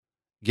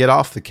Get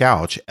Off the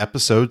Couch,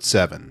 Episode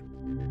 7.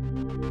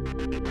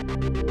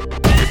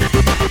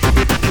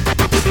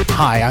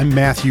 Hi, I'm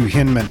Matthew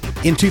Hinman.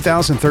 In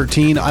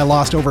 2013, I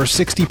lost over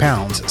 60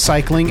 pounds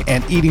cycling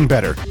and eating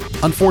better.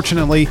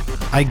 Unfortunately,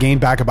 I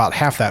gained back about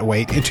half that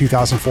weight in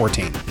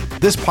 2014.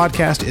 This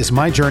podcast is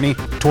my journey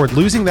toward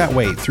losing that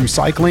weight through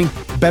cycling,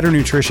 better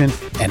nutrition,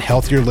 and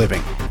healthier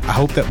living. I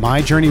hope that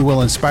my journey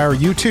will inspire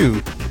you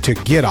too to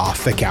get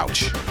off the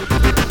couch.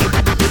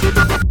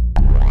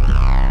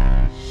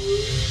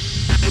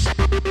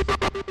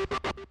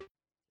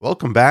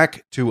 Welcome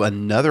back to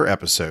another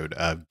episode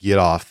of Get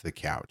Off the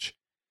Couch.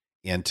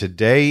 And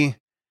today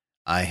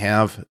I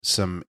have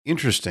some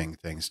interesting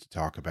things to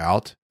talk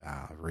about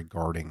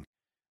regarding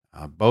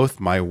both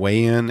my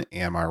weigh-in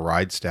and my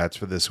ride stats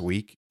for this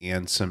week,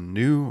 and some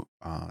new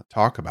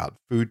talk about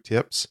food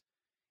tips,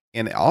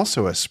 and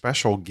also a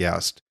special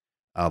guest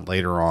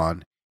later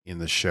on in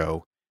the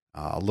show.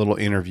 A little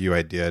interview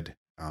I did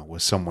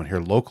with someone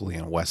here locally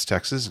in West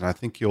Texas, and I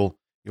think you'll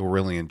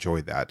really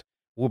enjoy that.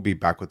 We'll be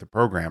back with the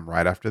program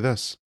right after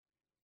this.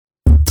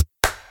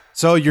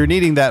 So you're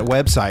needing that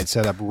website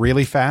set up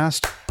really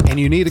fast, and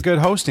you need a good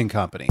hosting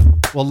company.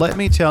 Well, let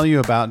me tell you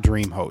about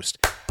DreamHost.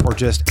 For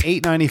just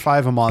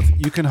 $8.95 a month,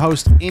 you can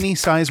host any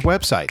size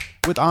website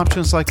with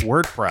options like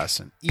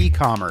WordPress and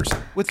e-commerce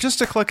with just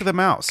a click of the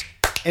mouse.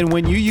 And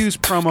when you use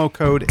promo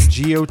code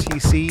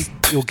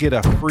GOTC, you'll get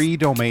a free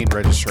domain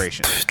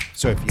registration.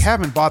 So if you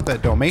haven't bought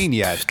that domain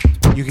yet,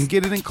 you can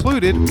get it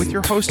included with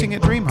your hosting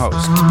at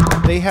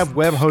DreamHost. They have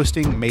web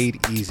hosting made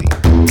easy.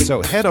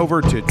 So head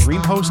over to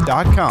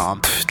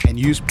dreamhost.com and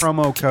use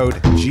promo code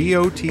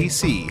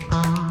GOTC.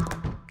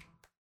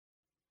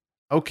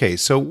 Okay,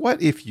 so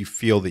what if you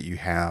feel that you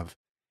have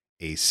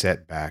a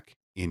setback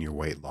in your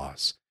weight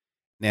loss?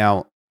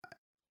 Now,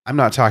 I'm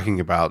not talking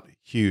about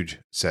huge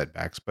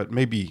setbacks, but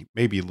maybe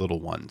little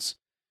ones.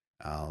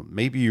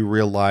 Maybe you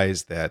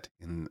realize that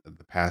in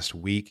the past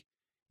week,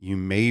 you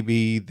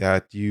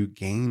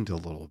gained a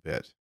little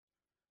bit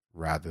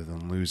rather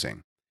than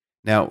losing.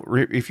 Now,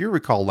 if you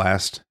recall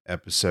last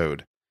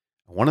episode,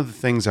 one of the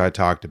things I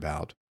talked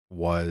about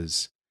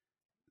was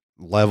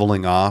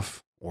leveling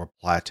off or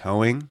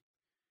plateauing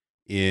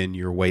in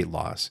your weight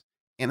loss.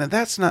 And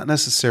that's not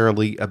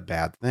necessarily a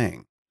bad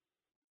thing,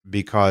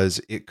 because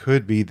it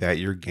could be that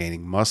you're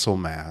gaining muscle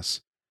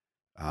mass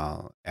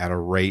at a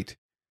rate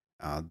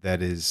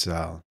that is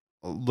a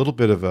little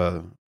bit of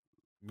a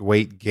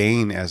weight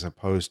gain as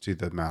opposed to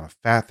the amount of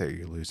fat that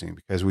you're losing.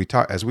 Because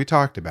as we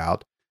talked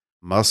about,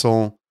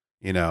 muscle,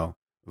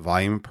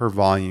 volume per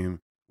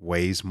volume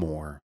weighs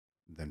more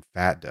than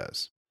fat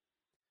does.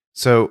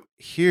 So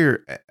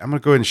here, I'm going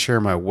to go ahead and share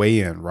my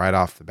weigh-in right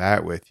off the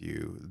bat with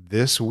you.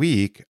 This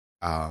week,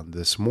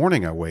 this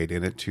morning, I weighed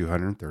in at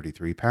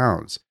 233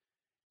 pounds,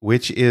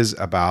 which is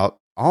about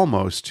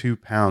almost 2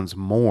 pounds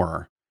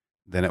more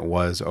than it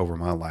was over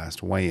my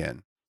last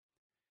weigh-in.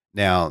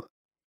 Now,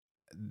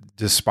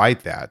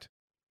 despite that,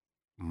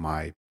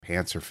 my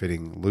pants are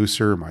fitting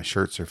looser, my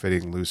shirts are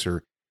fitting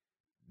looser.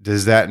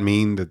 Does that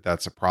mean that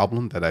that's a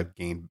problem, that I've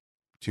gained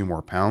 2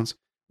 more pounds?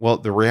 Well,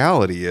 the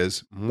reality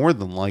is, more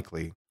than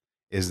likely,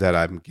 is that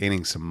I'm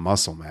gaining some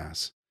muscle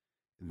mass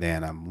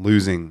than I'm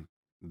losing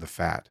the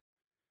fat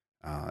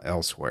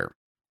elsewhere.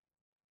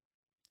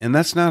 And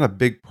that's not a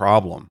big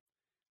problem.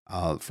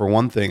 For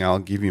one thing, I'll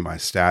give you my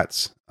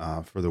stats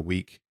for the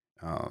week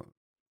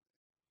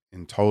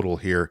in total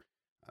here.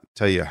 I'll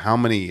tell you how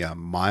many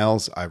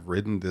miles I've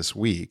ridden this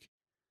week.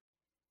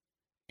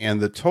 And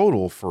the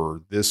total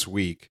for this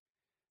week,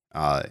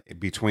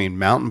 between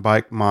mountain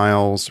bike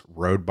miles,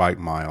 road bike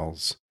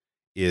miles,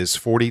 is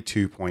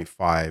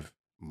 42.5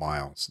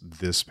 miles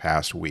this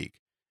past week,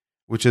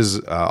 which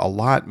is a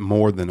lot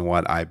more than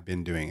what I've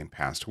been doing in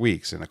past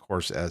weeks. And of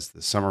course, as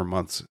the summer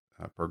months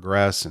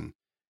progress and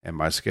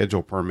my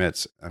schedule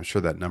permits, I'm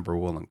sure that number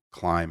will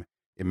climb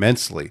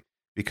immensely,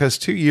 because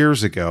 2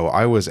 years ago,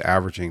 I was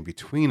averaging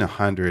between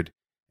 100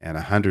 and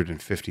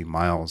 150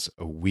 miles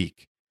a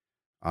week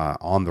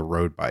on the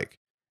road bike.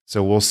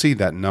 So we'll see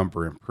that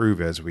number improve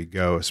as we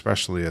go,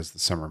 especially as the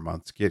summer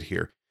months get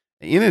here.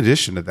 In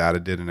addition to that, I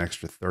did an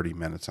extra 30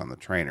 minutes on the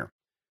trainer.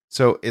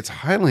 So it's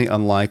highly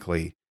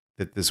unlikely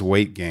that this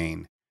weight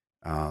gain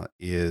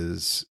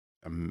is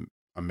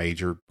a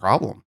major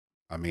problem.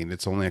 I mean,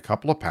 it's only a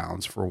couple of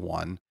pounds for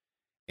one.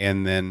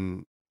 And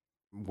then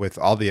with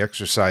all the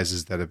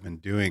exercises that I've been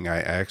doing, I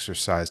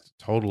exercised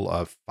a total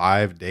of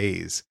 5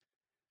 days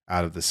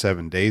out of the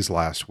 7 days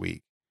last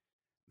week.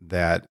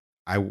 That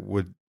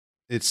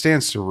it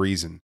stands to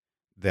reason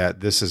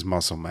that this is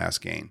muscle mass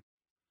gain.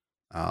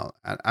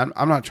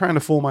 I'm not trying to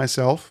fool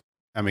myself.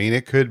 I mean,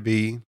 it could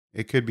be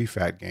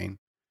fat gain,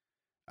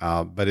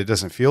 but it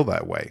doesn't feel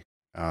that way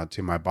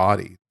to my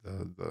body.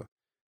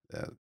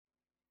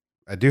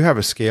 I do have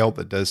a scale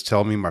that does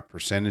tell me my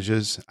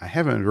percentages. I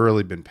haven't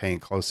really been paying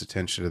close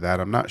attention to that.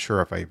 I'm not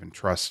sure if I even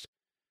trust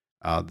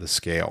the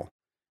scale.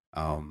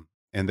 And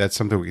that's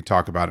something we can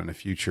talk about in a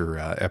future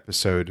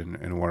episode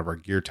in one of our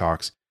gear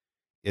talks.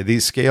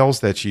 These scales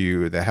that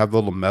have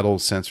little metal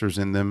sensors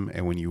in them,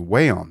 and when you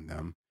weigh on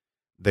them,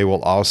 they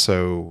will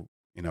also,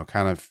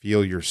 kind of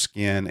feel your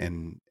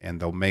skin, and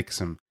they'll make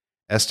some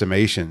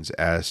estimations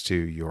as to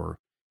your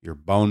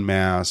bone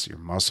mass, your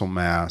muscle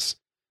mass,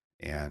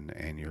 and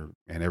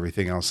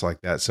everything else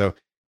like that. So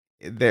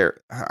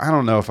I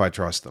don't know if I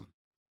trust them.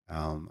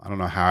 I don't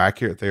know how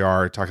accurate they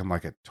are. Talking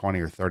like a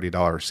 $20 or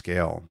 $30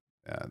 scale,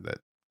 that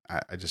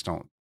I just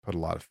don't put a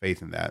lot of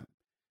faith in that.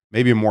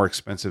 Maybe a more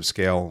expensive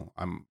scale,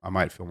 I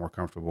might feel more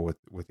comfortable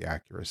with the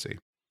accuracy.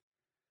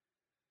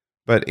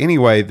 But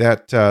anyway,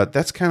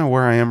 that's kind of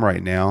where I am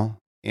right now,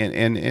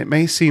 and it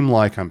may seem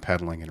like I'm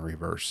pedaling in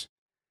reverse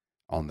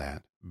on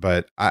that,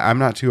 but I'm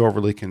not too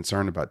overly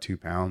concerned about 2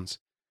 pounds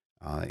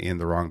in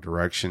the wrong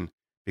direction,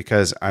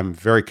 because I'm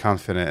very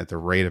confident at the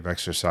rate of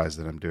exercise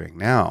that I'm doing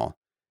now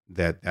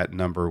that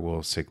number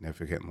will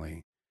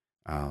significantly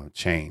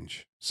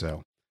change.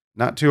 So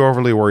not too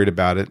overly worried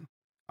about it.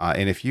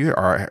 And if you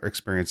are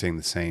experiencing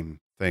the same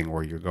thing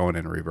where you're going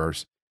in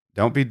reverse,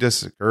 don't be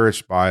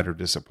discouraged by it or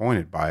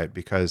disappointed by it,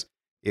 because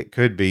it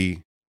could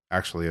be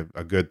actually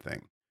a good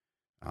thing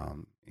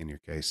in your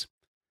case.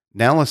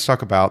 Now let's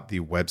talk about the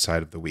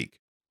website of the week.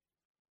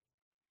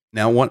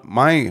 Now,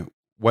 my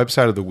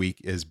website of the week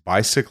is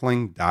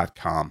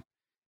bicycling.com.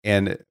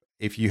 And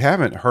if you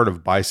haven't heard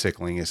of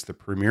Bicycling, it's the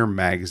premier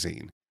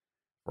magazine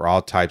for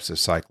all types of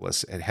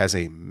cyclists. It has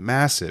a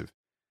massive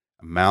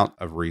amount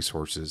of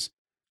resources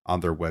on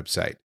their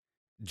website.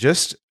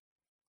 Just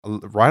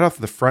right off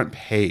the front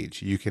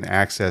page, you can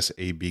access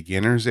a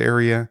beginner's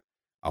area,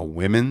 a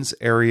women's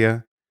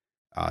area,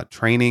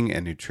 training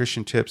and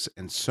nutrition tips,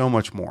 and so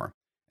much more.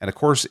 And of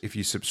course, if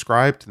you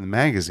subscribe to the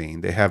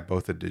magazine, they have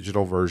both a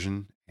digital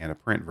version and a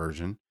print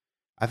version.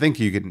 I think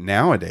you can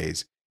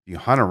nowadays, if you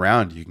hunt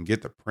around, you can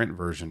get the print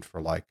version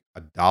for like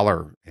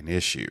 $1 an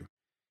issue.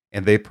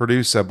 And they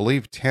produce, I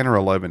believe, 10 or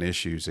 11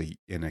 issues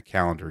in a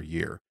calendar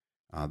year.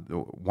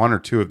 One or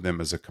two of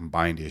them is a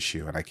combined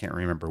issue, and I can't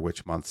remember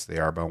which months they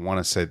are, but I want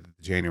to say that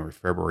the January,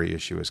 February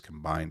issue is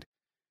combined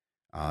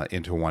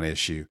into one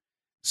issue.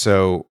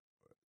 So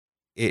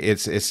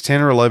it's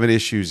 10 or 11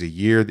 issues a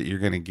year that you're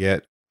going to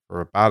get for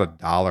about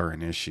 $1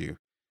 an issue.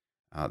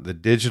 The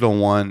digital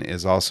one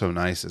is also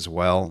nice as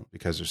well,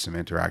 because there's some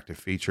interactive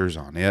features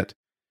on it.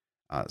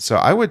 So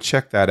I would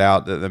check that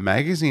out. The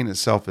magazine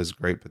itself is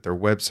great, but their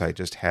website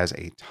just has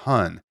a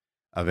ton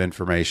of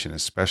information,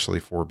 especially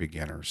for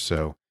beginners.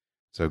 So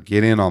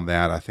get in on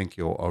that. I think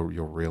you'll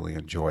really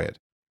enjoy it.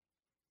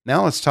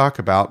 Now let's talk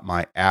about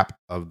my app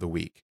of the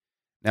week.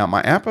 Now,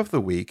 my app of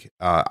the week,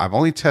 I've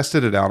only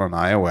tested it out on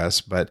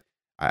iOS, but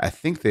I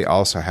think they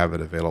also have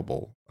it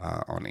available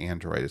on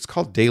Android. It's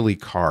called Daily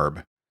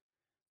Carb.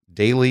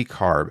 Daily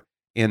Carb.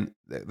 And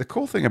the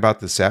cool thing about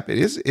this app, it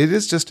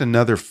is just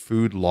another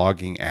food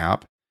logging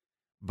app,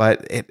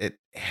 but it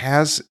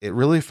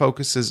really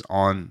focuses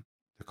on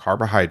the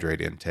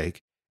carbohydrate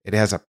intake. It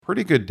has a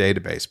pretty good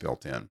database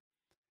built in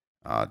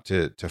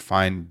to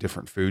find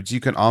different foods. You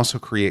can also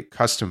create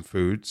custom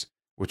foods,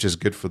 which is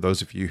good for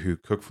those of you who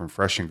cook from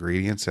fresh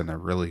ingredients, and I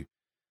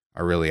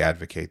really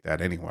advocate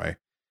that anyway.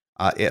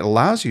 It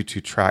allows you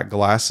to track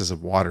glasses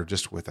of water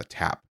just with a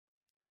tap.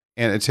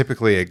 And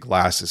typically a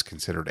glass is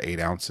considered 8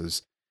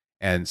 ounces.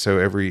 And so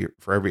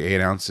for every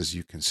 8 ounces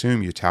you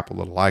consume, you tap a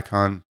little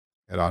icon,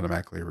 it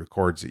automatically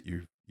records that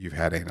you've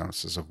had 8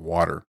 ounces of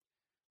water.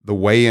 The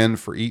weigh-in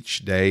for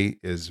each day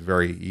is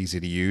very easy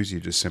to use. You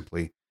just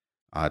simply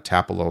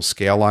tap a little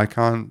scale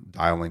icon,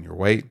 dial in your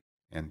weight,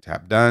 and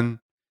tap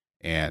done,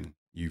 and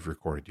you've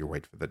recorded your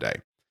weight for the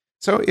day.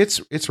 So it's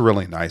a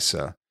really nice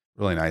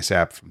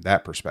app from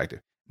that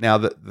perspective. Now,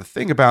 the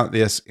thing about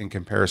this, in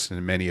comparison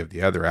to many of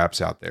the other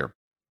apps out there,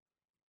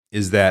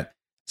 is that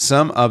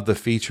some of the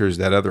features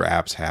that other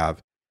apps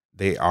have,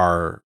 they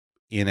are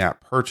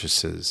in-app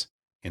purchases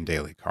in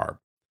Daily Carb.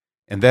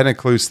 And that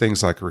includes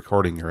things like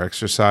recording your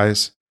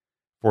exercise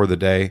for the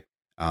day.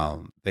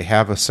 They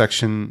have a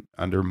section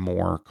under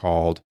More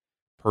called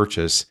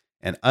Purchase.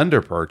 And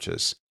under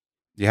Purchase,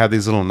 you have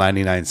these little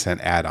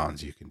 99-cent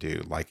add-ons you can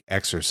do, like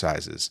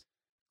exercises,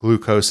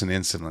 glucose and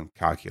insulin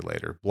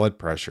calculator, blood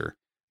pressure,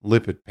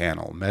 lipid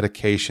panel,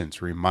 medications,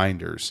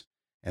 reminders.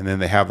 And then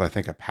they have, I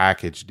think, a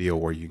package deal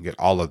where you can get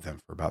all of them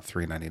for about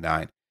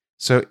 $3.99.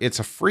 So it's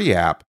a free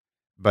app,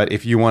 but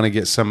if you want to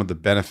get some of the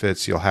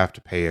benefits, you'll have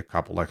to pay a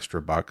couple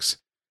extra bucks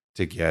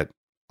to get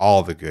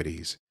all the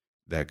goodies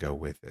that go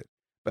with it.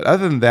 But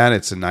other than that,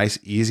 it's a nice,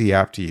 easy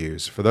app to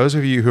use. For those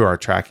of you who are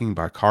tracking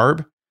by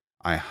carb,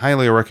 I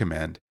highly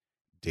recommend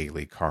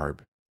Daily Carb.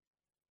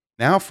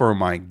 Now for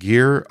my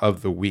gear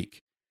of the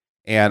week.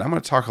 And I'm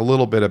going to talk a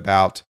little bit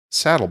about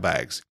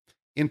saddlebags.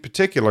 In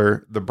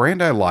particular, the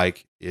brand I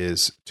like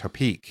is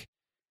Topeak,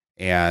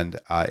 and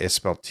it's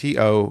spelled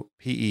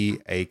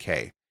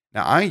Topeak.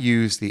 Now, I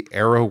use the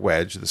Aero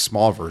Wedge, the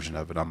small version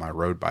of it, on my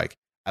road bike.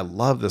 I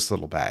love this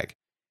little bag.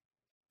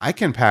 I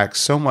can pack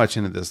so much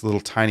into this little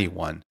tiny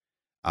one.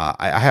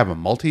 I have a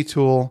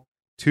multi-tool,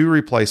 2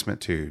 replacement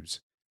tubes,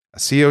 a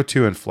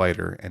CO2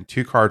 inflator, and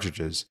 2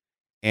 cartridges,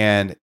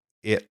 and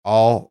it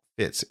all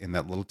fits in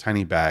that little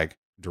tiny bag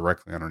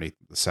directly underneath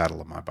the saddle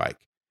of my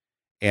bike.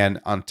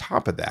 And on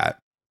top of that,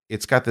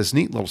 it's got this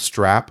neat little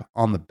strap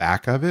on the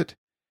back of it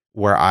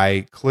where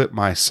I clip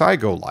my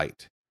SIGO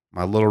light,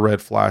 my little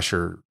red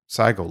flasher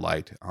SIGO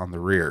light on the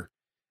rear.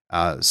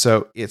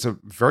 So it's a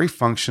very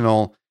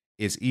functional.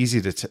 It's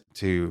easy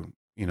to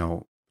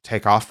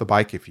take off the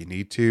bike if you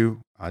need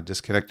to.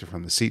 Disconnect it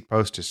from the seat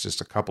post. It's just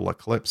a couple of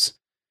clips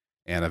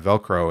and a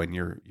Velcro, and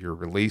you're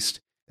released.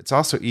 It's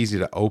also easy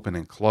to open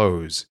and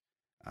close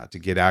to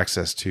get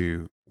access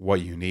to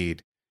what you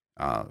need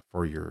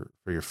for your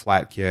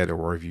flat kit,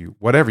 or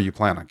whatever you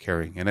plan on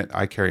carrying in it.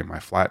 I carry my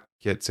flat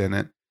kits in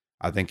it.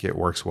 I think it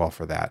works well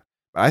for that.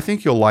 But I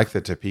think you'll like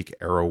the Topeak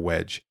Aero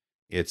Wedge.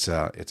 It's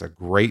a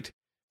great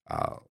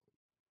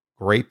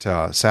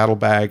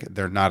saddlebag.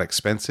 They're not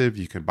expensive.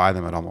 You can buy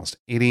them at almost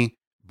any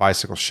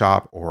bicycle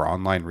shop or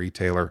online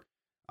retailer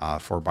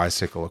for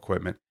bicycle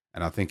equipment,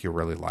 and I think you'll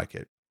really like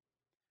it.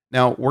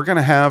 Now, we're going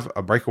to have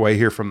a breakaway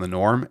here from the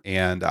norm,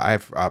 and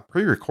I've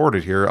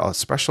pre-recorded here a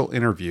special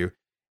interview,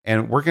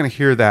 and we're going to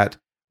hear that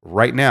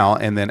right now,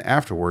 and then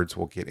afterwards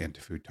we'll get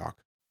into food talk.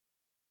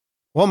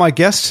 Well, my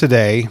guest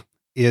today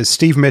is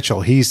Steve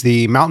Mitchell. He's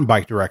the mountain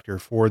bike director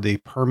for the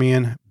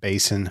Permian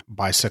Basin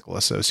Bicycle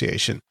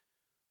Association.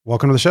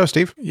 Welcome to the show,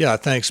 Steve. Yeah,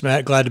 thanks,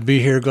 Matt. Glad to be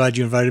here. Glad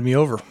you invited me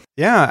over.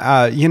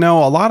 Yeah,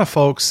 a lot of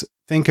folks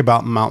think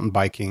about mountain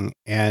biking,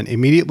 and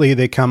immediately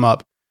they come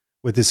up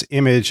with this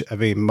image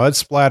of a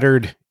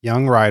mud-splattered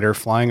young rider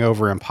flying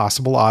over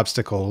impossible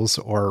obstacles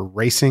or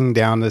racing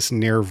down this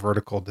near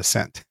vertical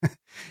descent.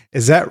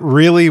 Is that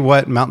really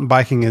what mountain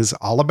biking is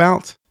all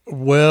about?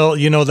 Well,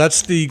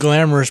 that's the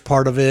glamorous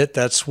part of it.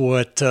 That's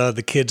what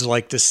the kids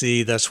like to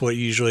see. That's what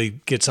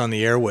usually gets on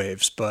the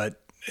airwaves.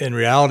 But in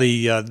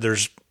reality,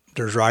 there's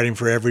riding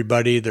for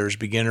everybody. There's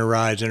beginner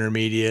rides,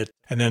 intermediate,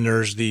 and then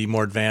there's the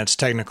more advanced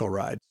technical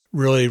ride.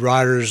 Really,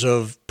 riders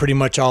of pretty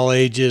much all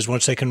ages,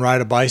 once they can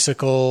ride a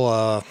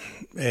bicycle,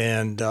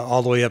 and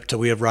all the way up to,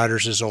 we have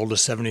riders as old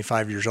as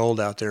 75 years old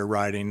out there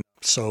riding.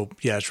 So,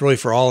 yeah, it's really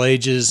for all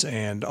ages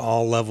and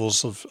all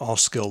levels of all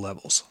skill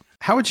levels.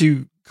 How would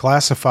you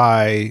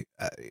classify,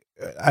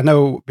 I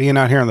know being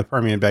out here in the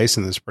Permian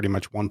Basin, there's pretty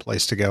much one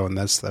place to go, and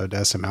that's the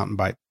Odessa Mountain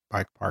Bike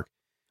Park.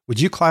 Would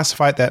you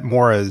classify that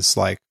more as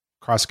like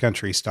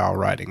cross-country style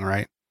riding,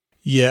 right?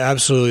 Yeah,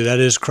 absolutely. That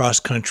is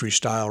cross-country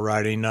style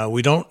riding.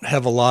 We don't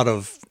have a lot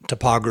of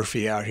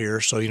topography out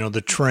here, so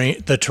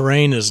the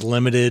terrain is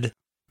limited.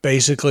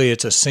 Basically,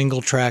 it's a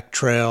single-track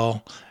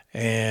trail,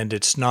 and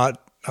it's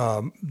not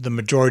the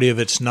majority of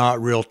it's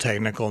not real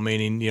technical,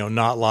 meaning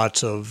not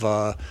lots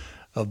of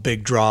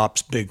big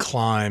drops, big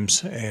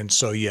climbs, and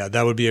so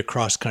that would be a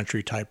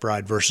cross-country type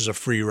ride versus a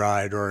free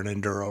ride or an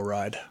enduro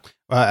ride.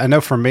 I know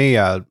for me,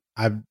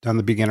 I've done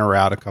the beginner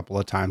route a couple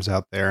of times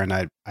out there, and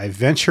I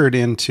ventured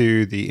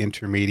into the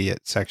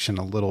intermediate section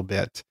a little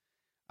bit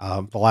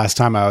the last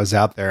time I was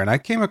out there, and I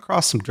came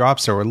across some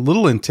drops that were a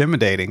little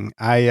intimidating.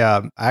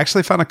 I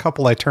actually found a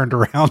couple I turned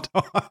around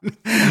on.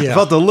 Yeah.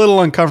 Felt a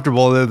little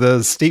uncomfortable.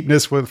 The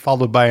steepness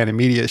followed by an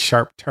immediate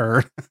sharp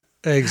turn.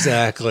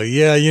 Exactly.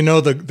 Yeah,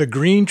 the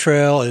green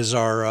trail is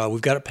our,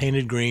 we've got it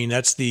painted green.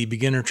 That's the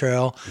beginner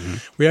trail. Mm-hmm.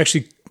 We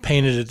actually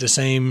painted it the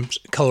same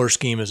color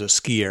scheme as a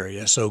ski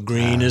area. So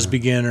green is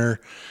beginner,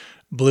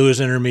 blue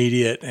is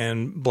intermediate,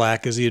 and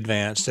black is the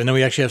advanced. And then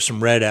we actually have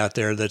some red out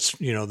there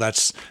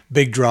that's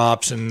big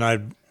drops, and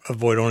I'd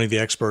avoid only the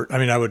expert. I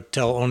mean, I would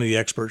tell only the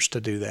experts to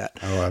do that.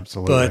 Oh,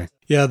 absolutely. But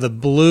yeah, the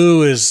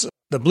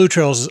blue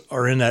trails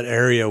are in that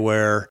area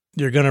where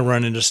you're going to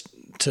run into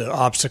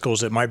obstacles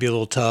that might be a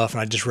little tough,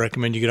 and I just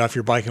recommend you get off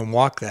your bike and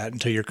walk that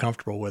until you're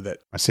comfortable with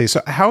it. I see.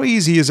 So how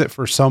easy is it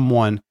for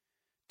someone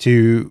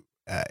to,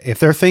 if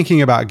they're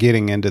thinking about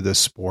getting into this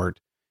sport,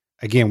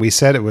 again, we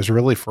said it was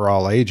really for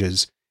all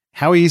ages.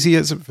 How easy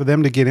is it for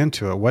them to get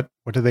into it? What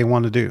do they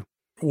want to do?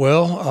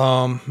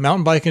 Well,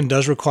 mountain biking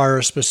does require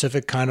a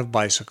specific kind of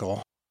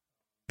bicycle.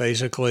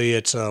 Basically,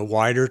 it's a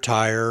wider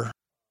tire.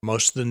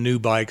 Most of the new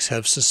bikes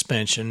have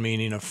suspension,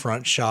 meaning a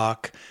front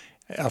shock,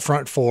 a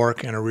front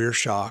fork, and a rear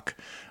shock.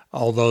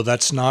 Although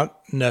that's not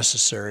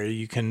necessary.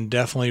 You can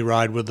definitely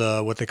ride with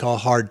what they call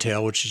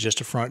hardtail, which is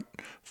just a front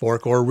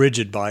fork, or a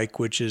rigid bike,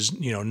 which is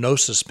no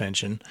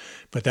suspension,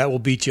 but that will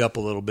beat you up a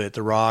little bit.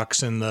 The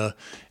rocks and the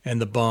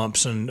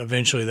bumps, and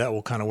eventually that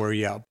will kind of wear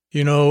you out.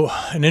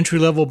 An entry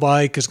level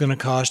bike is going to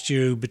cost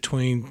you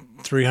between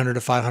 $300 to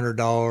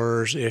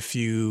 $500 if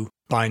you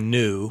buy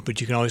new,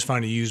 but you can always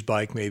find a used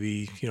bike,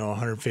 maybe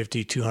 $150,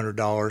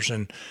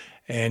 $200,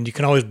 and you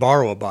can always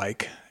borrow a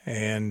bike.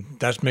 And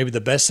that's maybe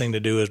the best thing to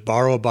do is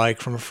borrow a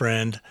bike from a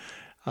friend,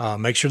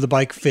 make sure the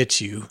bike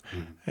fits you,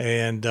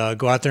 and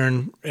go out there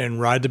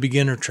and ride the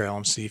beginner trail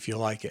and see if you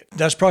like it.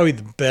 That's probably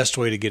the best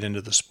way to get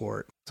into the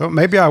sport. So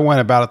maybe I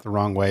went about it the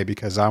wrong way,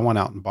 because I went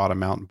out and bought a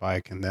mountain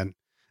bike, and then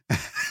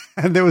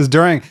and it was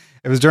during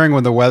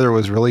when the weather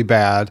was really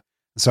bad.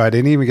 So I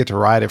didn't even get to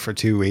ride it for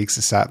 2 weeks.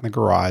 It sat in the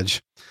garage.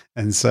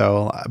 And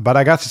so, but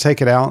I got to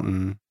take it out,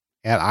 and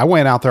I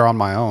went out there on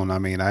my own. I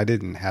mean, I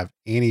didn't have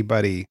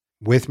anybody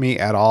with me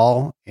at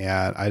all.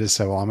 And I just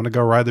said, well, I'm going to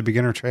go ride the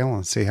beginner trail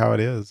and see how it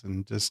is,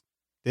 and just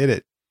did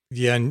it.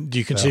 Yeah. And do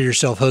you consider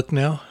yourself hooked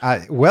now?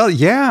 Well,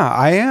 yeah,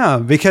 I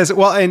am, because,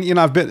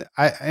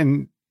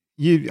 and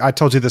I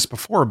told you this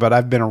before, but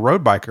I've been a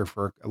road biker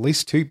for at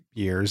least 2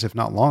 years, if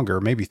not longer,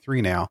 maybe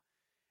 3 now.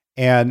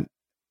 And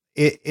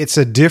it's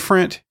a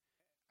different,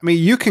 I mean,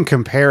 you can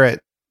compare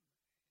it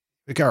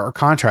or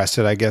contrast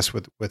it, I guess,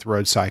 with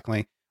road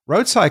cycling.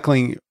 Road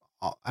cycling,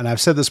 and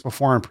I've said this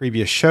before in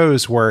previous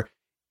shows, where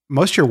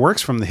most of your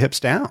work's from the hips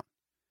down.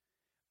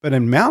 But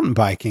in mountain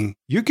biking,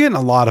 you're getting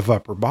a lot of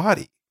upper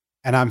body.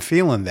 And I'm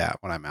feeling that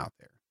when I'm out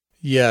there.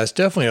 Yeah, it's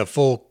definitely a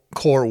full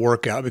core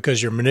workout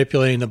because you're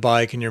manipulating the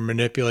bike and you're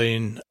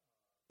manipulating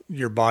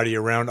your body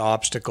around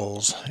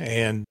obstacles.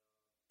 And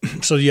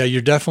so, yeah,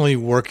 you're definitely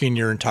working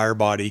your entire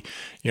body.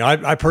 You know,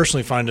 I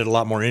personally find it a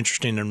lot more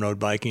interesting than road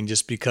biking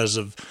just because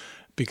of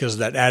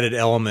that added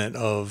element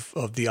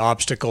of the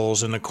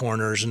obstacles and the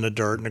corners and the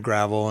dirt and the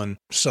gravel. And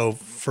so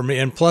for me,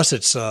 and plus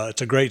it's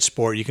a great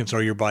sport. You can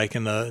throw your bike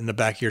in the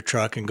back of your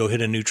truck and go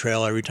hit a new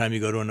trail every time you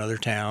go to another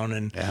town.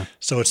 And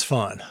so it's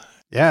fun.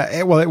 Yeah.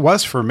 It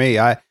was for me.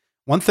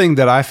 One thing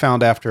that I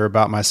found after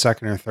about my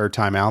second or third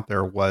time out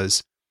there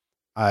was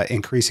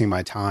increasing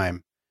my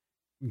time,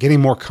 getting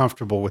more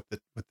comfortable with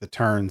the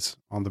turns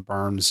on the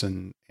berms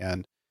and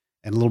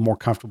a little more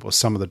comfortable with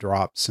some of the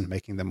drops and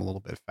making them a little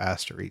bit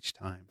faster each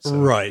time. So.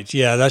 Right.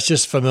 Yeah. That's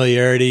just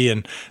familiarity.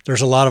 And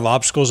there's a lot of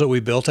obstacles that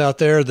we built out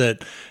there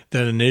that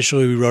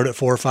initially we rode it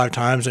 4 or 5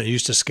 times and it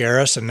used to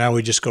scare us. And now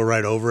we just go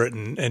right over it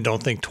and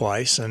don't think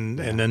twice. And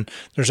then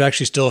there's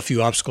actually still a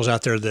few obstacles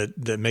out there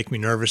that make me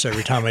nervous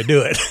every time I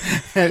do it.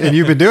 And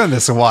you've been doing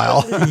this a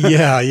while.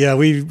 Yeah.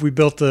 We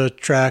built the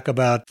track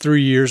about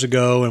 3 years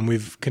ago and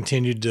we've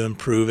continued to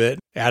improve it.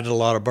 Added a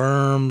lot of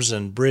berms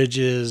and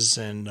bridges,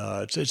 and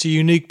it's a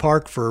unique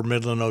park for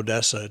Midland,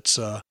 Odessa. It's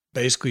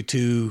basically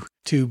two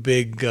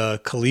big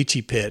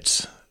caliche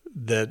pits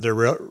that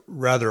they're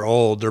rather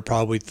old. They're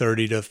probably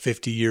 30 to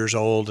 50 years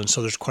old, and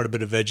so there's quite a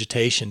bit of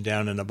vegetation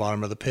down in the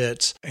bottom of the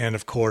pits. And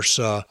of course,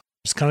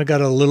 it's kind of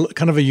got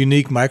a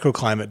unique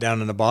microclimate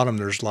down in the bottom.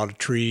 There's a lot of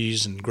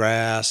trees and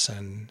grass,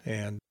 and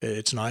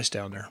it's nice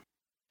down there.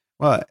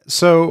 Well,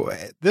 so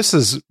this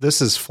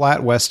is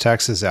flat West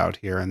Texas out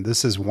here, and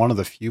this is one of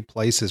the few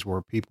places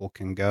where people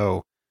can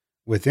go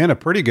within a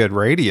pretty good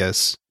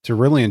radius to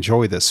really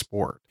enjoy this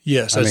sport.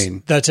 Yes,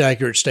 that's an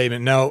accurate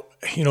statement. Now,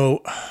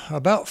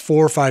 about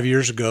 4 or 5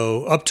 years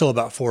ago, up till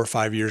about 4 or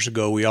 5 years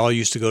ago, we all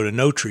used to go to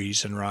No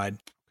Trees and ride.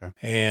 Okay.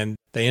 And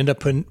they end up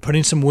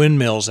putting some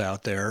windmills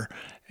out there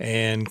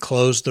and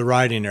closed the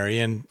riding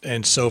area.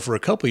 And so for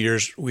a couple of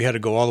years, we had to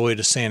go all the way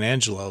to San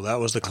Angelo. That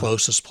was the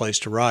closest place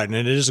to ride. And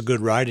it is a good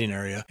riding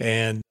area.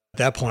 And at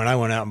that point, I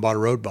went out and bought a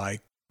road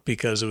bike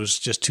because it was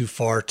just too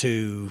far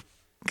to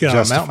get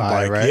on a mountain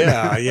bike. Right?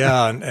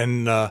 Yeah.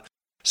 And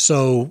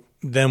so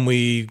then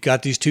we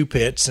got these 2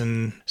 pits,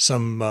 and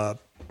some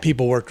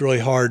people worked really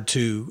hard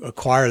to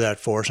acquire that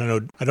for us. I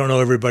don't know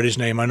everybody's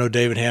name. I know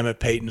David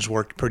Hammett Payton's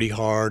worked pretty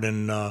hard,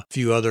 and a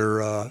few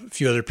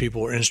other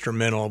people were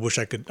instrumental. I wish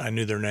I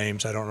knew their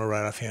names. I don't know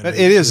right offhand. But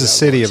it is the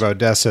city of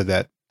Odessa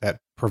that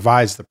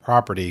provides the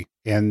property,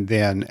 and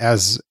then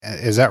is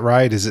that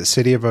right? Is it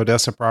City of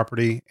Odessa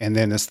property, and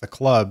then it's the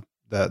club,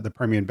 the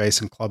Permian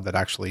Basin Club, that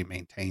actually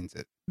maintains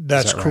it?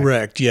 That's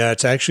correct. Right? Yeah,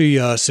 it's actually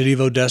City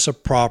of Odessa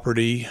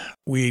property.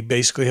 We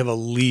basically have a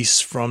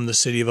lease from the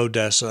City of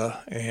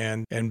Odessa,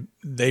 and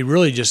they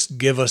really just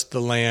give us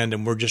the land,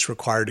 and we're just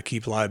required to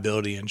keep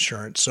liability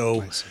insurance.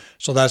 So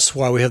that's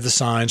why we have the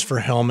signs for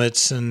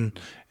helmets, and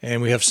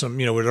we have some,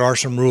 there are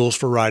some rules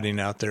for riding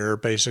out there,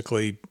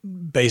 basically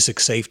basic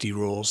safety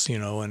rules,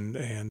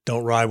 and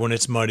don't ride when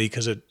it's muddy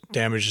because it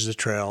damages the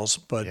trails.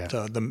 But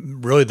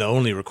the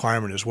only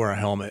requirement is wear a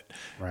helmet.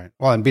 Right.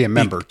 Well, and be a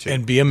member too.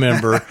 And be a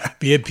member,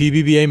 be a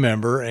PBBA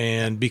member,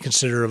 and be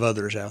considerate of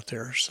others out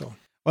there. So.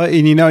 Well,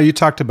 and you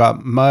talked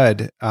about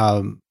mud.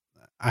 I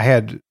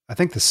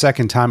think the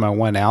second time I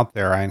went out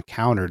there, I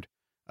encountered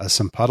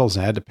some puddles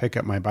and I had to pick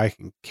up my bike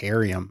and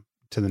carry them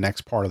to the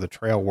next part of the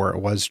trail where it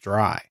was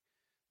dry.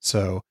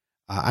 So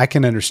I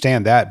can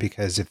understand that,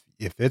 because if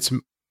it's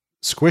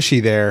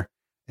squishy there,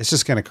 it's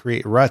just going to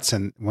create ruts.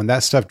 And when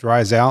that stuff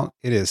dries out,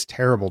 it is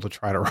terrible to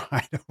try to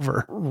ride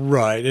over.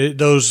 Right.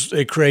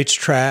 It creates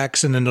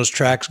tracks, and then those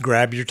tracks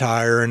grab your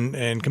tire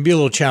and can be a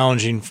little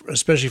challenging,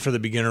 especially for the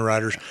beginner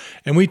riders.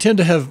 And we tend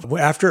to have,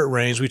 after it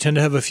rains, we tend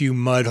to have a few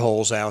mud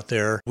holes out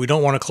there. We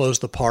don't want to close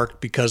the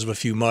park because of a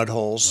few mud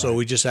holes. Right. So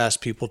we just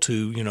ask people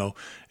to,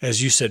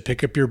 as you said,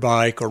 pick up your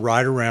bike or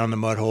ride around the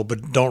mud hole,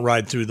 but don't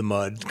ride through the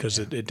mud because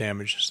it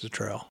damages the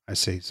trail. I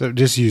see. So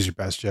just use your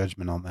best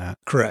judgment on that.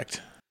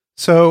 Correct.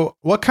 So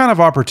what kind of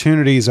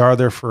opportunities are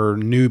there for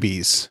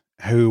newbies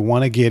who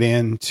want to get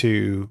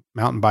into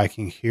mountain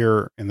biking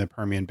here in the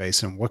Permian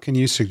Basin? What can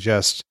you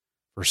suggest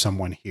for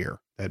someone here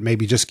that may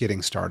be just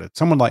getting started?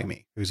 Someone like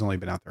me who's only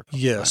been out there a couple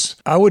times.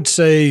 I would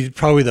say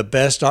probably the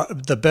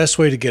best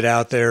way to get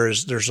out there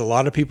is there's a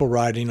lot of people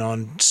riding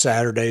on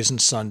Saturdays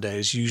and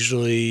Sundays,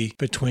 usually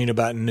between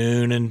about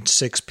noon and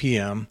 6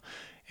 p.m.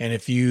 And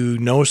if you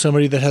know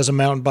somebody that has a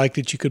mountain bike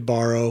that you could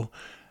borrow,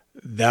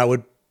 that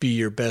would be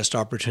your best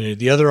opportunity.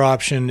 The other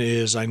option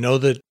is, I know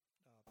that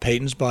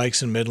Payton's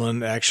Bikes in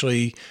Midland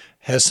actually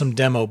has some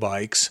demo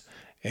bikes,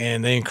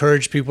 and they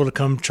encourage people to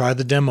come try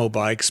the demo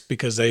bikes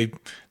because they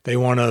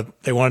want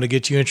to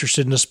get you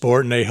interested in the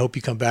sport, and they hope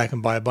you come back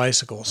and buy a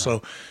bicycle.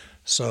 Right.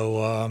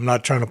 So I'm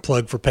not trying to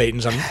plug for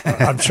Peyton's.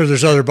 I'm sure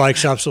there's other bike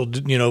shops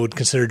that would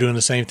consider doing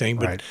the same thing,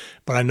 but right.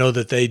 But I know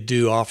that they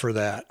do offer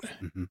that.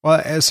 Mm-hmm.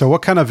 Well, so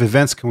what kind of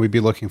events can we be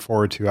looking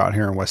forward to out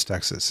here in West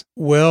Texas?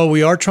 Well,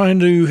 we are trying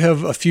to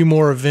have a few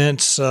more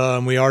events.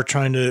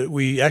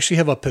 We actually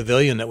have a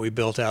pavilion that we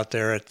built out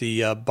there at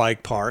the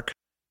bike park,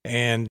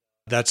 and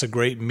that's a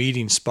great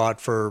meeting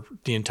spot for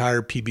the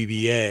entire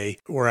PBBA.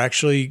 We're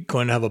actually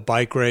going to have a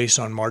bike race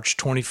on March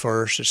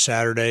 21st. It's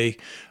Saturday.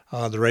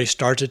 The race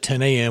starts at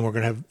 10 a.m. We're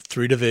going to have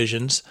 3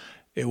 divisions.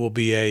 It will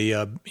be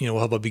we'll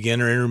have a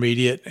beginner,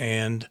 intermediate,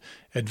 and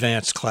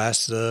advanced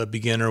class. The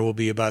beginner will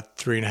be about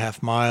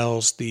 3.5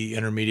 miles. The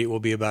intermediate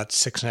will be about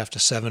 6.5 to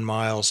 7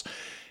 miles,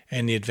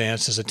 and the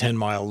advanced is a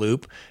 10-mile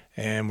loop.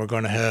 And we're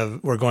going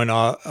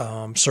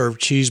to serve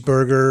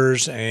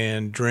cheeseburgers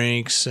and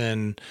drinks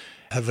and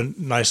have a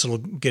nice little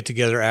get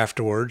together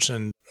afterwards.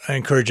 And I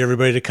encourage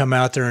everybody to come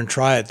out there and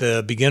try it.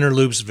 The beginner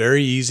loop's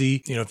very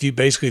easy.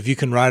 If you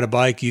can ride a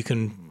bike, you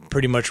can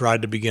pretty much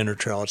ride the beginner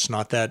trail. It's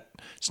not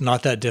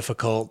that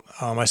difficult.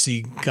 I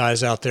see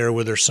guys out there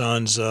with their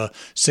sons,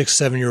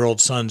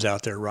 6-7-year-old sons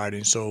out there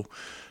riding. So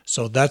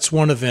that's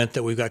one event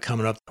that we've got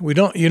coming up.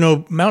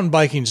 Mountain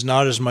biking's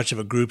not as much of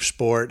a group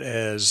sport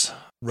as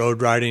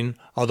road riding,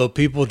 although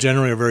people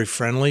generally are very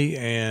friendly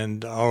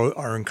and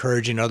are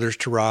encouraging others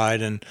to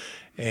ride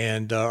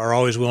and are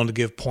always willing to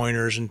give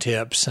pointers and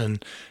tips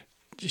and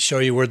show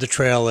you where the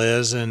trail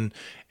is. And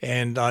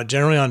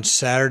generally on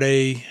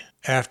Saturday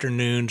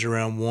afternoons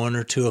around 1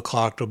 or 2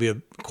 o'clock, there'll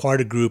be quite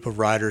a group of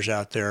riders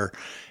out there.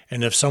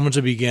 And if someone's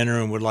a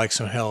beginner and would like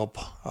some help,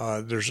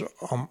 there's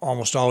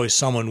almost always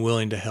someone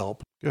willing to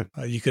help. Good.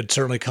 You could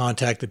certainly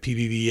contact the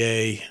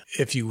PBBA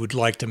if you would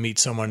like to meet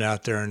someone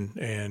out there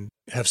and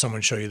have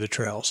someone show you the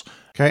trails.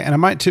 Okay. And I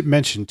might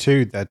mention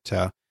too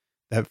that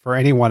for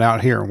anyone out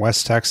here in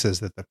West Texas,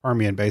 that the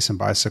Permian Basin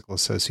Bicycle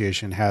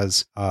Association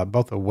has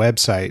both a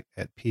website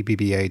at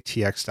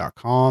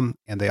pbbatx.com,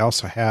 and they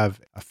also have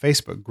a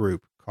Facebook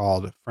group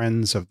called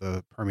Friends of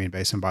the Permian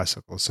Basin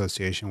Bicycle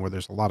Association, where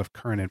there's a lot of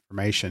current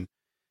information.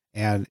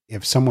 And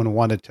if someone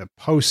wanted to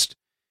post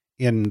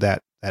in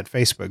that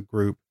Facebook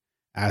group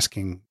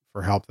asking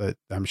for help, that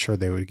I'm sure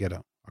they would get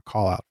a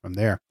call out from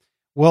there.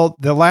 Well,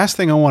 the last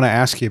thing I want to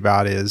ask you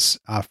about is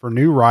for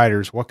new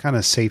riders, what kind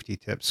of safety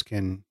tips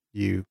can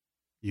you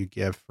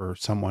give for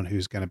someone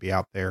who's going to be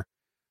out there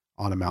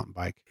on a mountain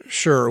bike?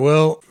 Sure.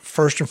 Well,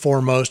 first and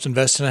foremost,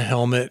 invest in a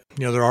helmet.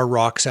 There are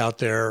rocks out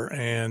there,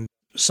 and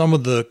some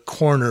of the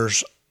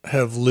corners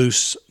have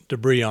loose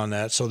debris on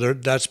that. So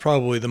that's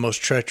probably the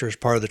most treacherous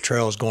part of the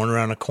trail, is going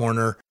around a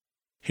corner,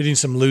 hitting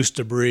some loose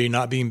debris,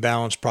 not being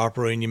balanced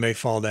properly, and you may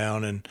fall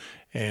down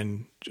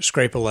and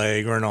scrape a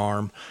leg or an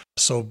arm.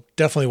 So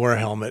definitely wear a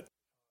helmet.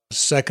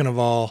 Second of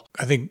all,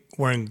 I think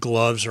wearing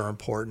gloves are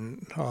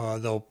important.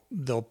 They'll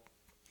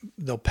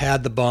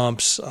pad the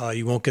bumps.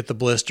 You won't get the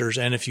blisters.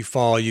 And if you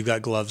fall, you've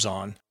got gloves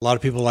on. A lot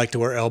of people like to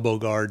wear elbow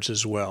guards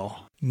as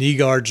well. Knee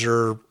guards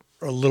are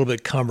a little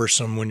bit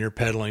cumbersome when you're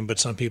pedaling, but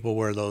some people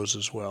wear those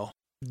as well.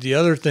 The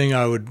other thing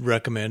I would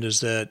recommend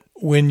is that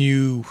when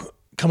you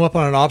come up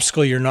on an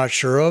obstacle you're not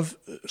sure of,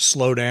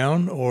 slow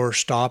down or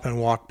stop and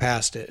walk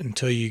past it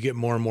until you get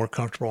more and more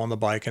comfortable on the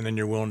bike, and then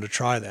you're willing to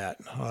try that.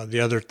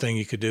 The other thing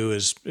you could do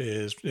is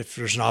if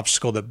there's an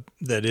obstacle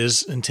that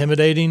is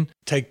intimidating,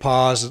 take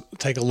pause,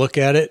 take a look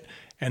at it,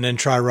 and then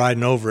try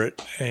riding over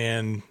it.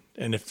 And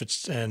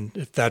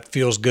if that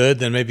feels good,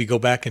 then maybe go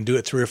back and do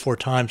it 3 or 4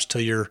 times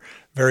till you're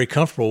very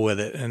comfortable with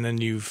it, and then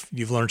you've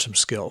learned some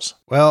skills.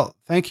 Well,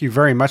 thank you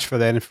very much for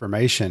that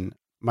information.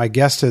 My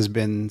guest has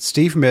been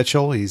Steve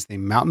Mitchell. He's the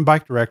mountain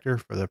bike director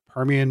for the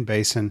Permian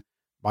Basin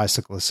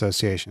Bicycle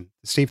Association.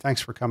 Steve,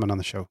 thanks for coming on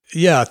the show.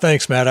 Yeah,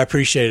 thanks, Matt. I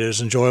appreciate it. It's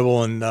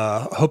enjoyable, and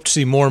hope to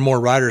see more and more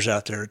riders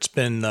out there. It's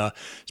been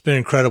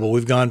incredible.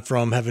 We've gone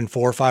from having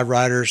 4 or 5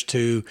 riders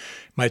to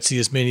might see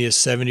as many as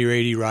 70 or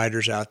 80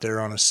 riders out there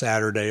on a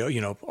Saturday,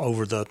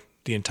 over the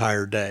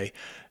entire day.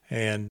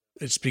 And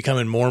it's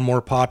becoming more and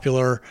more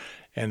popular,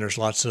 and there's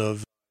lots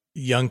of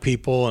young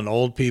people and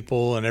old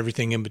people and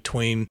everything in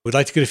between. We'd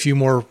like to get a few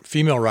more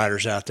female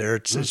riders out there.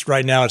 It's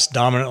right now it's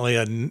dominantly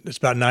it's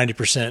about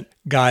 90%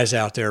 guys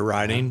out there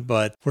riding,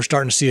 but we're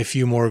starting to see a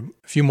few more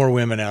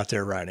women out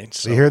there riding.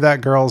 So you hear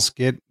that, girls?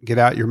 Get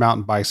out your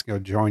mountain bikes, go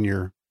join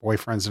your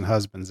boyfriends and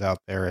husbands out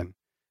there,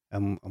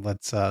 and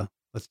let's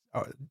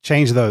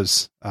change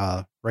those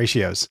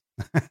ratios.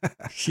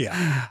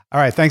 Yeah.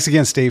 All right. Thanks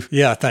again, Steve.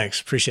 Yeah.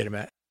 Thanks. Appreciate it,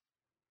 Matt.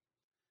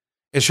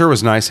 It sure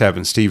was nice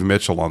having Steve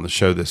Mitchell on the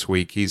show this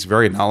week. He's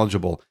very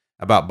knowledgeable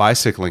about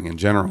bicycling in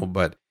general,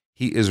 but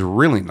he is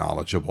really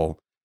knowledgeable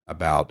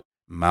about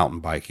mountain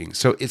biking.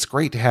 So it's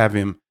great to have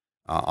him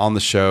on the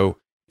show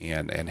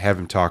and have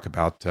him talk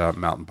about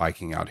mountain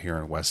biking out here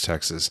in West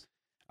Texas.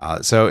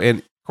 And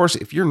of course,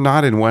 if you're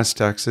not in West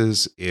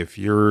Texas, if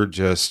you're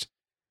just,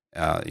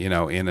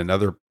 in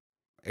another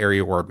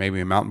area where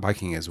maybe mountain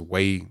biking is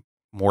way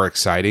more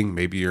exciting,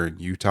 maybe you're in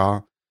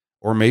Utah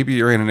Or maybe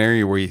you're in an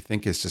area where you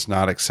think it's just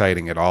not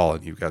exciting at all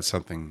and you've got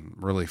something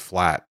really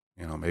flat.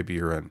 Maybe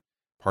you're in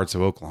parts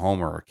of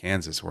Oklahoma or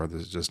Kansas where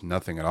there's just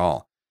nothing at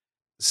all.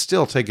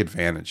 Still take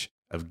advantage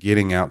of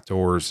getting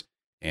outdoors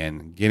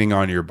and getting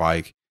on your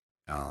bike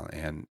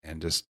and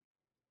just,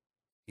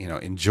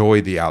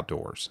 enjoy the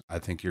outdoors. I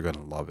think you're going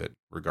to love it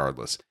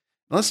regardless.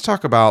 Let's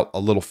talk about a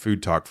little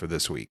food talk for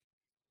this week.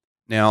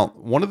 Now,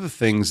 one of the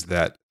things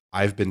that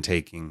I've been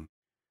taking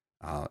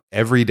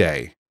every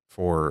day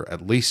for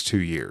at least 2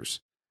 years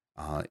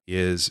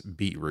is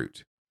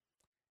beetroot.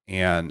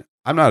 And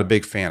I'm not a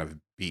big fan of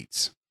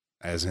beets,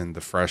 as in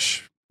the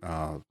fresh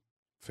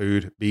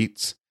food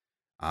beets.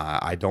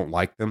 I don't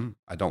like them.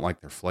 I don't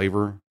like their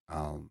flavor.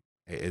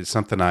 It's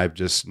something I've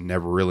just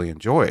never really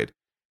enjoyed.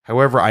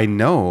 However, I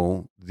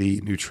know the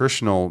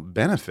nutritional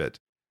benefit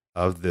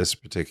of this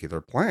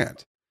particular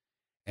plant.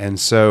 And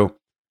so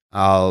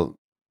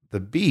the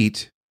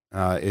beet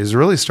is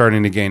really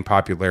starting to gain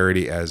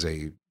popularity as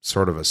a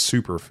sort of a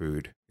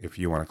superfood, if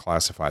you want to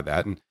classify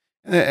that. And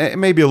it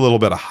may be a little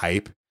bit of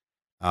hype.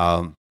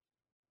 A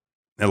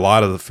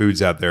lot of the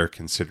foods out there are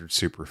considered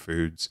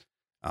superfoods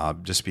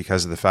just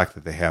because of the fact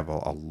that they have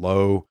a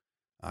low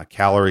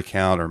calorie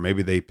count, or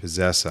maybe they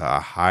possess a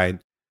high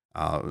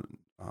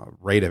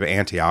rate of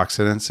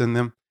antioxidants in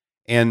them.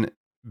 And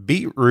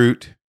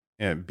beetroot,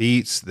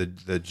 beets,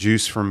 the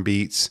juice from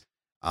beets,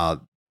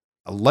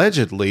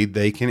 allegedly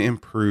they can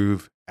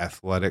improve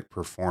athletic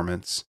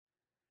performance.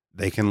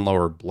 They can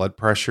lower blood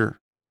pressure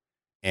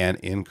and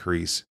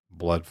increase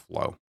blood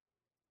flow.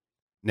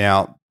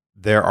 Now,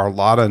 there are a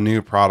lot of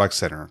new products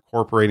that are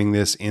incorporating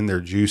this in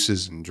their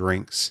juices and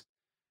drinks.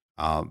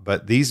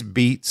 But these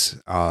beets,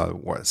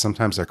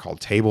 sometimes they're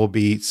called table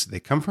beets. They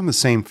come from the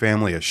same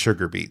family as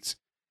sugar beets.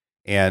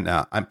 And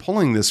I'm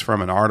pulling this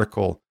from an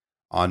article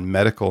on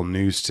Medical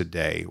News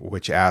Today,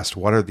 which asked,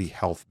 what are the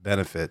health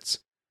benefits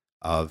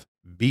of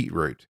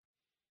beetroot?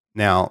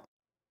 Now,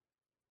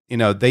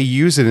 they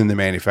use it in the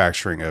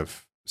manufacturing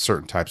of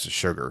certain types of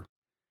sugar.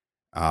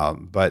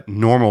 But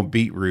normal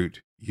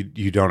beetroot,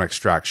 you don't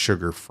extract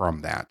sugar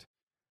from that,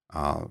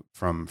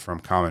 from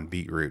common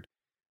beetroot.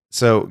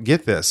 So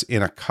get this,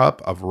 in a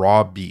cup of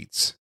raw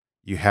beets,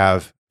 you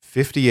have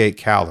 58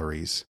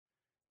 calories,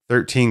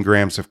 13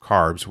 grams of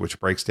carbs, which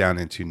breaks down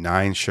into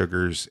 9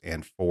 sugars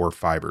and 4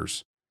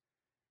 fibers,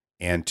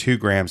 and 2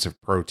 grams of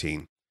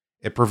protein.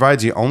 It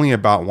provides you only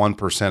about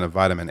 1% of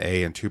vitamin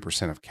A and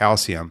 2% of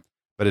calcium,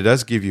 but it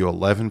does give you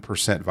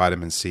 11%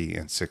 vitamin C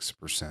and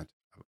 6%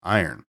 of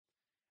iron.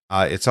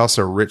 It's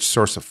also a rich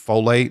source of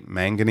folate,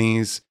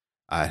 manganese.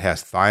 It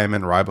has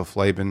thiamine,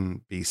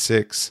 riboflavin,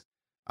 B6,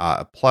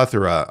 a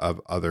plethora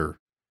of other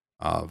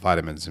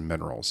vitamins and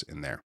minerals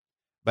in there.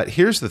 But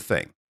here's the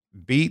thing.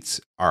 Beets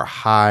are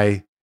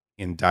high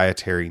in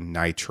dietary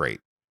nitrate,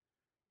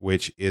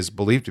 which is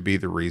believed to be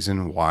the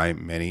reason why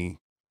many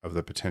of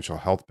the potential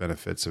health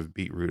benefits of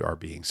beetroot are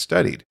being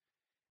studied.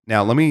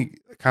 Now, let me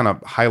kind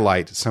of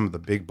highlight some of the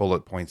big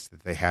bullet points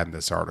that they had in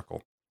this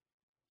article.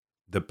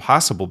 The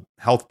possible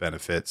health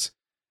benefits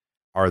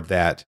are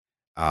that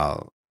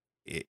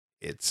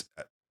it's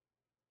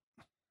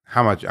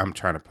how much, I'm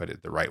trying to put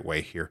it the right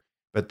way here,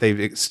 but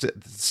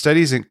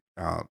studies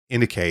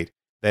indicate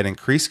that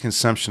increased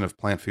consumption of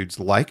plant foods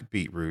like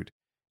beetroot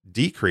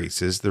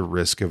decreases the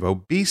risk of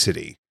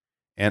obesity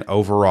and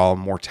overall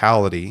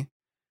mortality,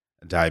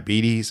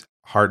 diabetes,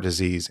 heart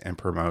disease, and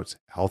promotes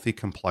healthy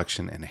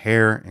complexion and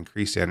hair,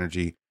 increased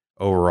energy,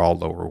 overall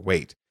lower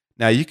weight.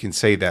 Now, you can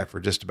say that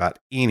for just about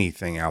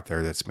anything out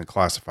there that's been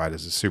classified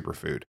as a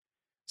superfood.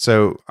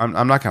 So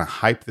I'm not going to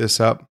hype this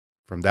up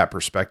from that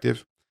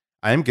perspective.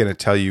 I am going to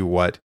tell you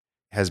what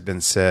has been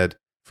said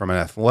from an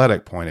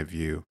athletic point of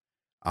view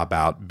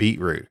about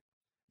beetroot.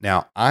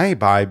 Now, I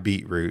buy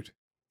beetroot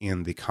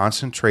in the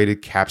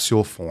concentrated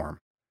capsule form,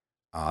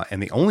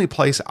 and the only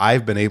place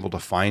I've been able to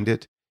find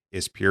it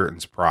is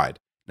Puritan's Pride.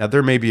 Now,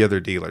 there may be other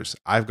dealers.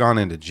 I've gone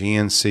into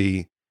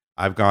GNC,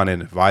 I've gone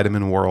into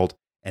Vitamin World,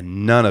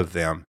 and none of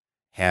them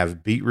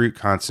have beetroot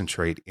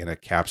concentrate in a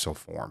capsule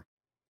form.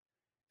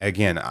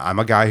 Again, I'm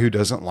a guy who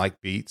doesn't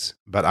like beets,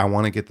 but I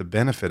want to get the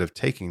benefit of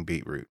taking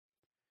beetroot.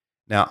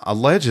 Now,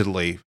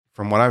 allegedly,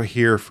 from what I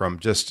hear from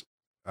just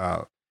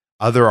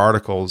other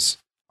articles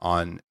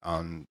on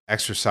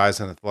exercise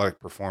and athletic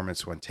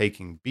performance when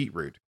taking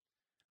beetroot,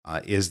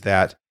 is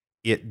that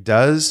it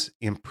does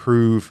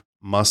improve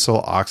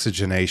muscle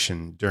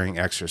oxygenation during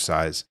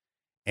exercise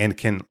and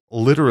can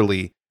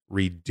literally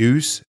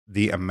reduce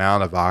the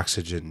amount of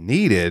oxygen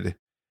needed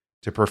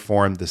to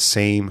perform the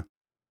same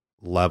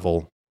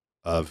level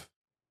of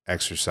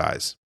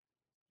exercise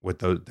with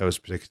those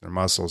particular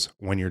muscles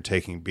when you're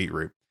taking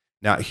beetroot.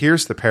 Now,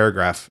 here's the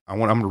paragraph. I'm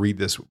going to read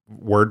this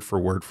word for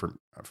word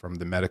from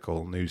the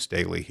Medical News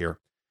Daily here.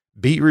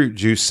 Beetroot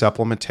juice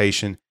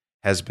supplementation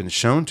has been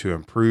shown to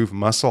improve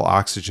muscle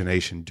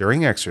oxygenation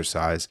during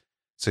exercise,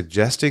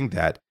 suggesting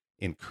that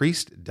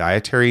increased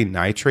dietary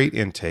nitrate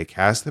intake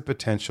has the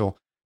potential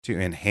to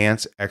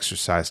enhance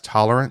exercise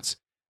tolerance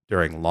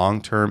during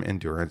long-term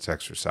endurance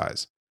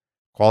exercise.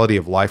 Quality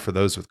of life for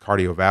those with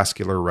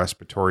cardiovascular,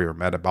 respiratory, or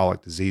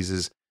metabolic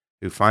diseases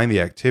who find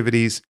the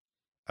activities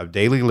of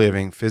daily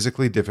living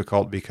physically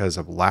difficult because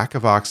of lack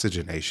of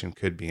oxygenation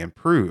could be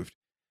improved.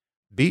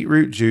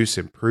 Beetroot juice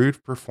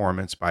improved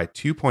performance by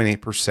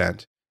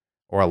 2.8%,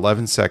 or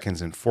 11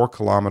 seconds in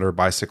 4-kilometer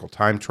bicycle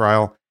time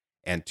trial,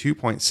 and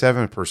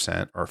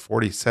 2.7%,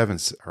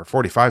 or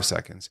 45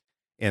 seconds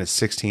in a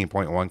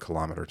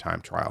 16.1-kilometer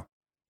time trial.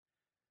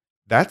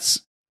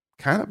 That's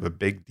kind of a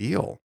big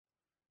deal.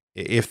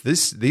 If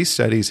these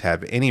studies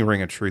have any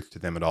ring of truth to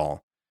them at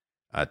all,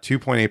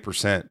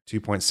 2.8%,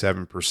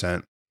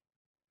 2.7%,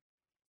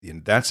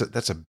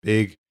 that's a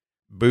big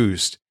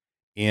boost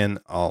in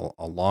a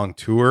long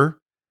tour.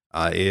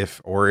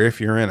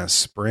 If you're in a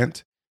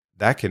sprint,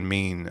 that can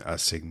mean a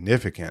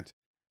significant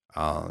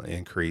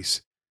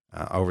increase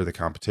over the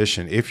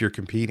competition if you're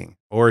competing,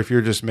 or if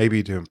you're just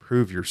maybe to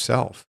improve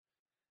yourself.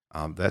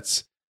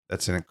 That's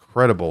an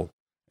incredible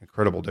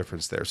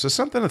difference there. So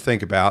something to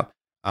think about.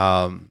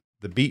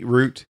 The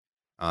beetroot,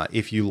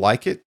 if you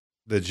like it,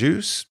 the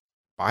juice,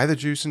 buy the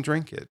juice and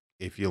drink it.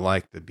 If you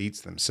like the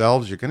beets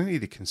themselves, you're going to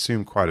need to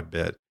consume quite a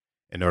bit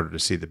in order to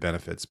see the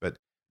benefits. But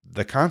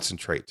the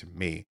concentrate, to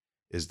me,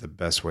 is the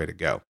best way to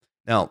go.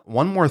 Now,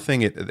 one more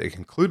thing, it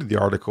concluded the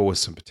article with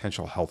some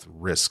potential health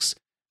risks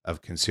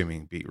of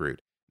consuming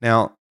beetroot.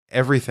 Now,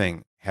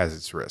 everything has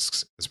its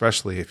risks,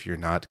 especially if you're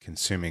not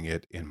consuming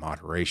it in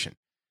moderation.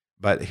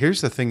 But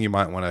here's the thing you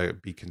might want to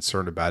be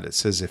concerned about. It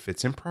says if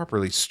it's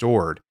improperly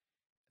stored,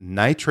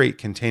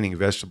 nitrate-containing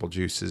vegetable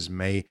juices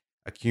may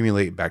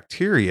accumulate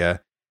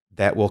bacteria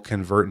that will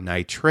convert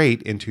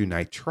nitrate into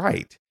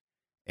nitrite.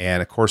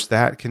 And of course,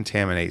 that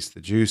contaminates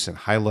the juice, and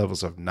high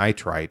levels of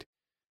nitrite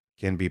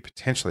can be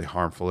potentially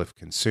harmful if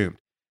consumed.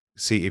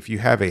 See, if you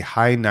have a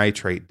high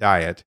nitrate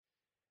diet,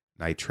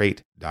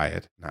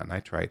 not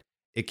nitrite,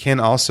 it can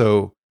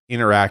also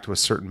interact with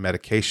certain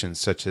medications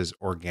such as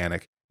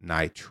organic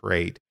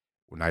nitrate,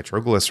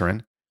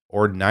 nitroglycerin,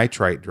 or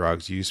nitrite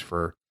drugs used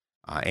for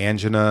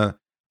angina,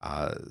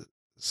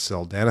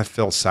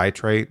 sildenafil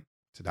citrate,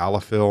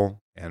 tadalafil,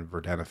 and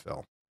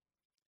vardenafil.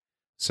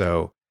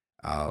 So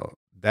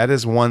that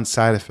is one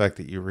side effect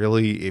that you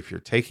really, if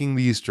you're taking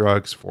these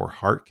drugs for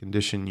heart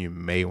condition, you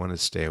may want to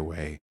stay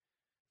away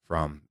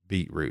from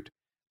beetroot.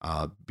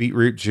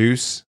 Beetroot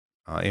juice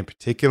in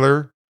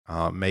particular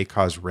may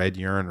cause red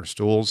urine or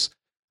stools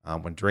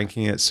when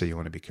drinking it, so you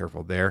want to be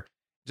careful there.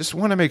 Just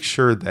want to make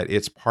sure that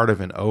it's part of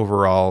an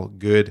overall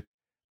good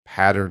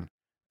pattern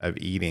of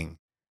eating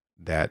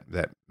that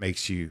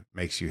makes you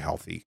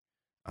healthy.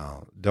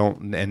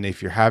 And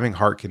if you're having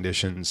heart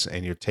conditions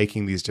and you're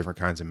taking these different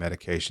kinds of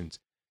medications,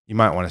 you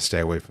might want to stay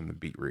away from the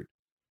beetroot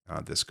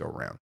this go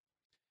round.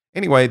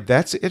 Anyway,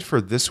 that's it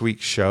for this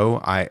week's show.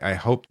 I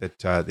hope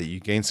that you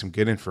gained some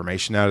good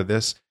information out of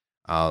this.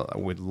 I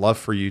would love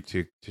for you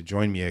to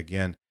join me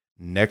again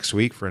next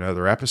week for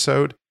another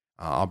episode.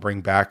 I'll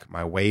bring back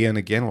my weigh-in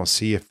again. We'll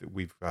see if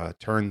we've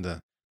turned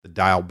the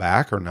dial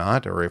back or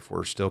not, or if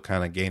we're still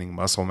kind of gaining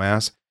muscle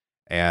mass,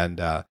 and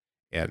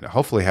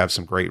hopefully have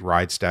some great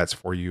ride stats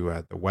for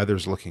you. The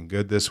weather's looking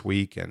good this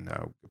week, and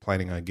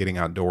planning on getting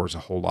outdoors a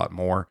whole lot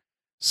more.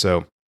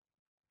 So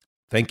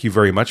thank you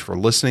very much for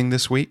listening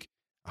this week.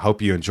 I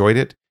hope you enjoyed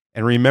it.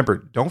 And remember,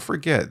 don't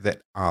forget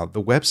that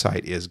the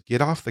website is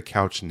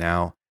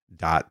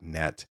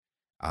getoffthecouchnow.net.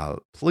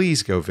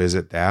 Please go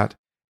visit that.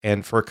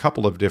 And for a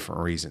couple of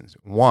different reasons.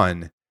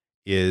 One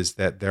is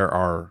that there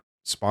are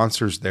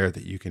sponsors there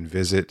that you can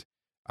visit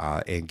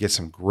and get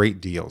some great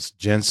deals.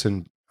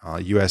 Jensen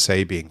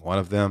USA being one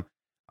of them.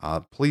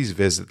 Please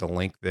visit the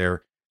link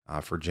there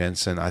for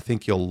Jensen. I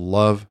think you'll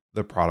love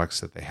the products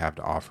that they have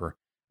to offer.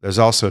 There's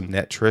also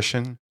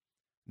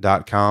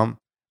netrition.com.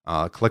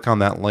 Click on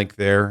that link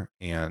there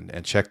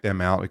and check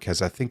them out,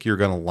 because I think you're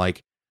going to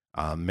like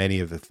many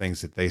of the things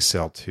that they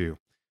sell too.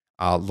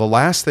 The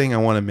last thing I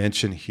want to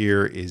mention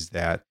here is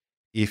that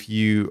if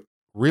you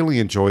really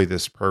enjoy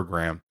this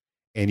program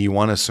and you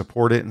want to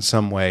support it in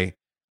some way,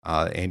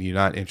 and you're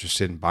not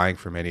interested in buying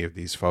from any of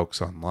these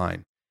folks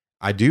online,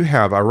 I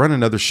run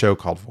another show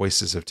called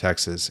Voices of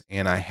Texas,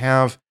 and I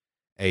have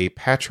a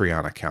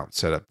Patreon account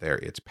set up there.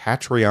 It's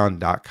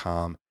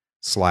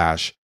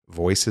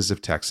patreon.com/Voices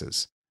of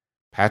Texas.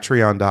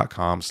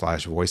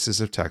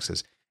 Patreon.com/Voices of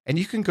Texas. And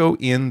you can go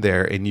in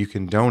there and you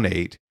can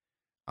donate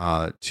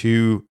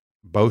to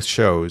both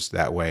shows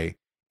that way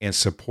and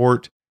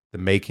support the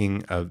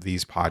making of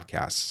these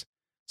podcasts.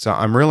 So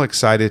I'm real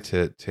excited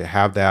to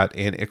have that.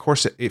 And of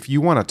course, if you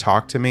want to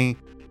talk to me,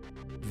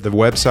 the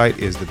website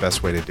is the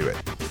best way to do it.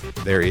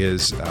 There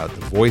is the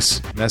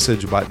voice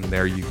message button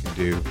there you can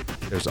do.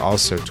 There's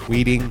also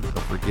tweeting.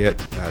 Don't forget,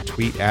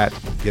 tweet at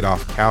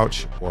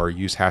GetOffCouch or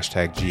use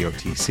hashtag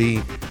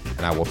GOTC,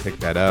 and I will pick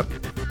that up.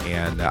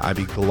 And I'd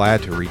be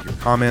glad to read your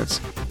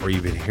comments or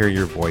even hear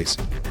your voice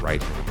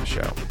right here on the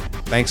show.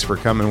 Thanks for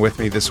coming with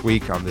me this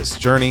week on this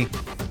journey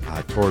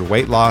toward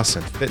weight loss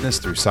and fitness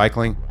through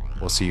cycling.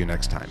 We'll see you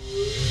next time.